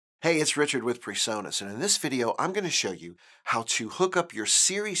Hey, it's Richard with PreSonus, and in this video I'm going to show you how to hook up your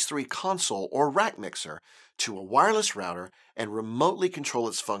Series 3 console or rack mixer to a wireless router and remotely control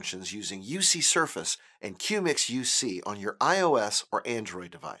its functions using UC Surface and QMix-UC on your iOS or Android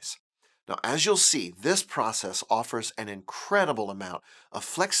device. Now, as you'll see, this process offers an incredible amount of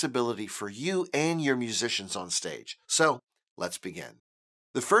flexibility for you and your musicians on stage. So, let's begin.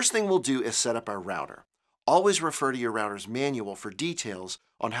 The first thing we'll do is set up our router. Always refer to your router's manual for details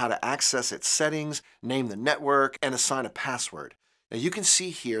on how to access its settings, name the network, and assign a password. Now you can see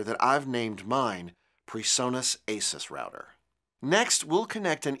here that I've named mine PreSonus ACES router. Next, we'll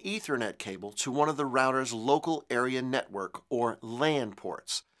connect an Ethernet cable to one of the router's local area network or LAN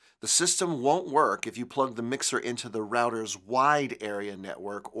ports. The system won't work if you plug the mixer into the router's wide area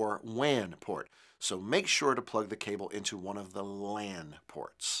network or WAN port, so make sure to plug the cable into one of the LAN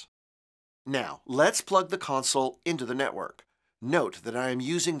ports. Now, let's plug the console into the network. Note that I am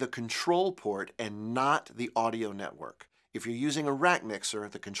using the control port and not the audio network. If you're using a rack mixer,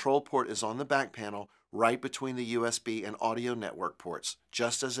 the control port is on the back panel right between the USB and audio network ports,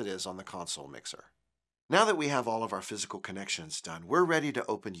 just as it is on the console mixer. Now that we have all of our physical connections done, we're ready to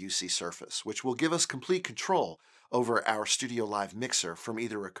open UC Surface, which will give us complete control over our StudioLive mixer from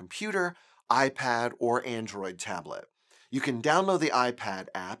either a computer, iPad, or Android tablet. You can download the iPad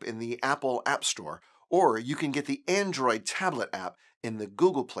app in the Apple App Store, or you can get the Android tablet app in the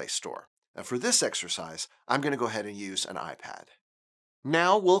Google Play Store. Now for this exercise, I'm going to go ahead and use an iPad.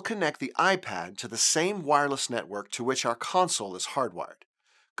 Now we'll connect the iPad to the same wireless network to which our console is hardwired.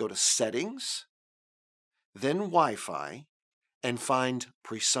 Go to Settings, then Wi-Fi, and find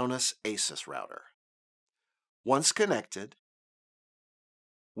PreSonus ACES router. Once connected,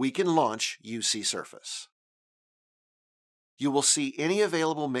 we can launch UC Surface. You will see any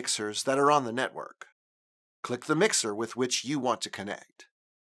available mixers that are on the network. Click the mixer with which you want to connect.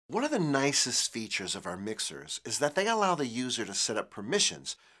 One of the nicest features of our mixers is that they allow the user to set up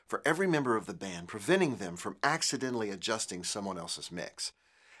permissions for every member of the band, preventing them from accidentally adjusting someone else's mix.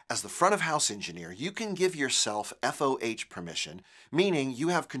 As the front-of-house engineer, you can give yourself FOH permission, meaning you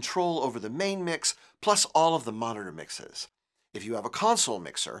have control over the main mix plus all of the monitor mixes. If you have a console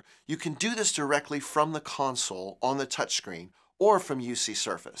mixer, you can do this directly from the console on the touchscreen or from UC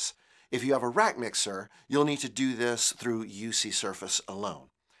Surface. If you have a rack mixer, you'll need to do this through UC Surface alone.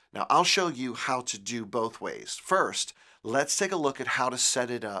 Now, I'll show you how to do both ways. First, let's take a look at how to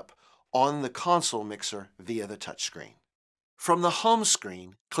set it up on the console mixer via the touchscreen. From the home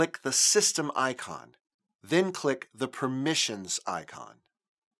screen, click the System icon, then click the Permissions icon.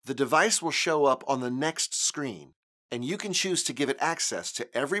 The device will show up on the next screen, and you can choose to give it access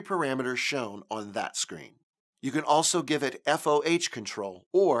to every parameter shown on that screen. You can also give it FOH control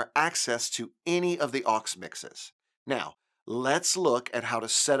or access to any of the aux mixes. Now, let's look at how to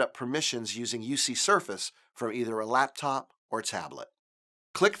set up permissions using UC Surface from either a laptop or tablet.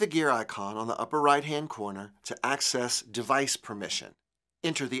 Click the gear icon on the upper right-hand corner to access device permission.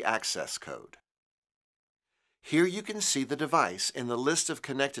 Enter the access code. Here you can see the device in the list of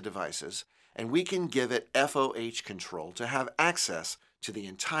connected devices, and we can give it FOH control to have access to the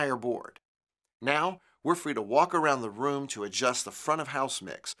entire board. Now, we're free to walk around the room to adjust the front-of-house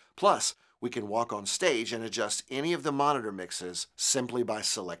mix. Plus, we can walk on stage and adjust any of the monitor mixes simply by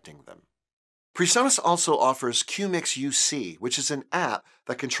selecting them. PreSonus also offers QMix-UC, which is an app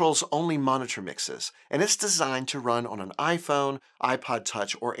that controls only monitor mixes, and it's designed to run on an iPhone, iPod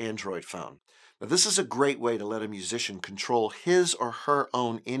Touch, or Android phone. Now, this is a great way to let a musician control his or her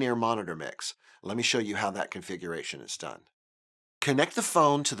own in-ear monitor mix. Let me show you how that configuration is done. Connect the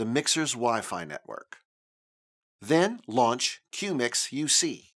phone to the mixer's Wi-Fi network. Then launch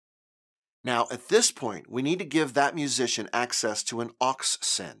QMix-UC. Now, at this point, we need to give that musician access to an aux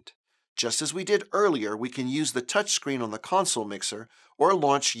send. Just as we did earlier, we can use the touchscreen on the console mixer or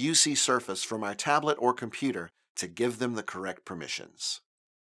launch UC Surface from our tablet or computer to give them the correct permissions.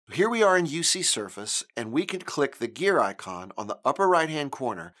 Here we are in UC Surface, and we can click the gear icon on the upper right-hand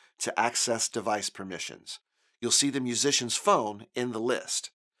corner to access device permissions. You'll see the musician's phone in the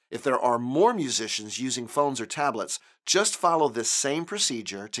list. If there are more musicians using phones or tablets, just follow this same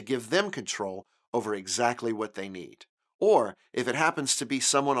procedure to give them control over exactly what they need. Or, if it happens to be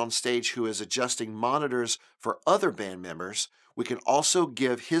someone on stage who is adjusting monitors for other band members, we can also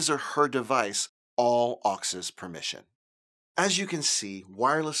give his or her device all AUX's permission. As you can see,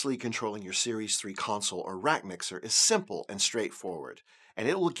 wirelessly controlling your Series 3 console or rack mixer is simple and straightforward, and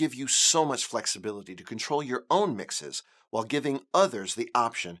it will give you so much flexibility to control your own mixes while giving others the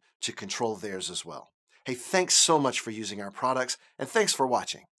option to control theirs as well. Hey, thanks so much for using our products, and thanks for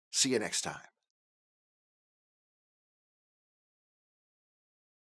watching. See you next time.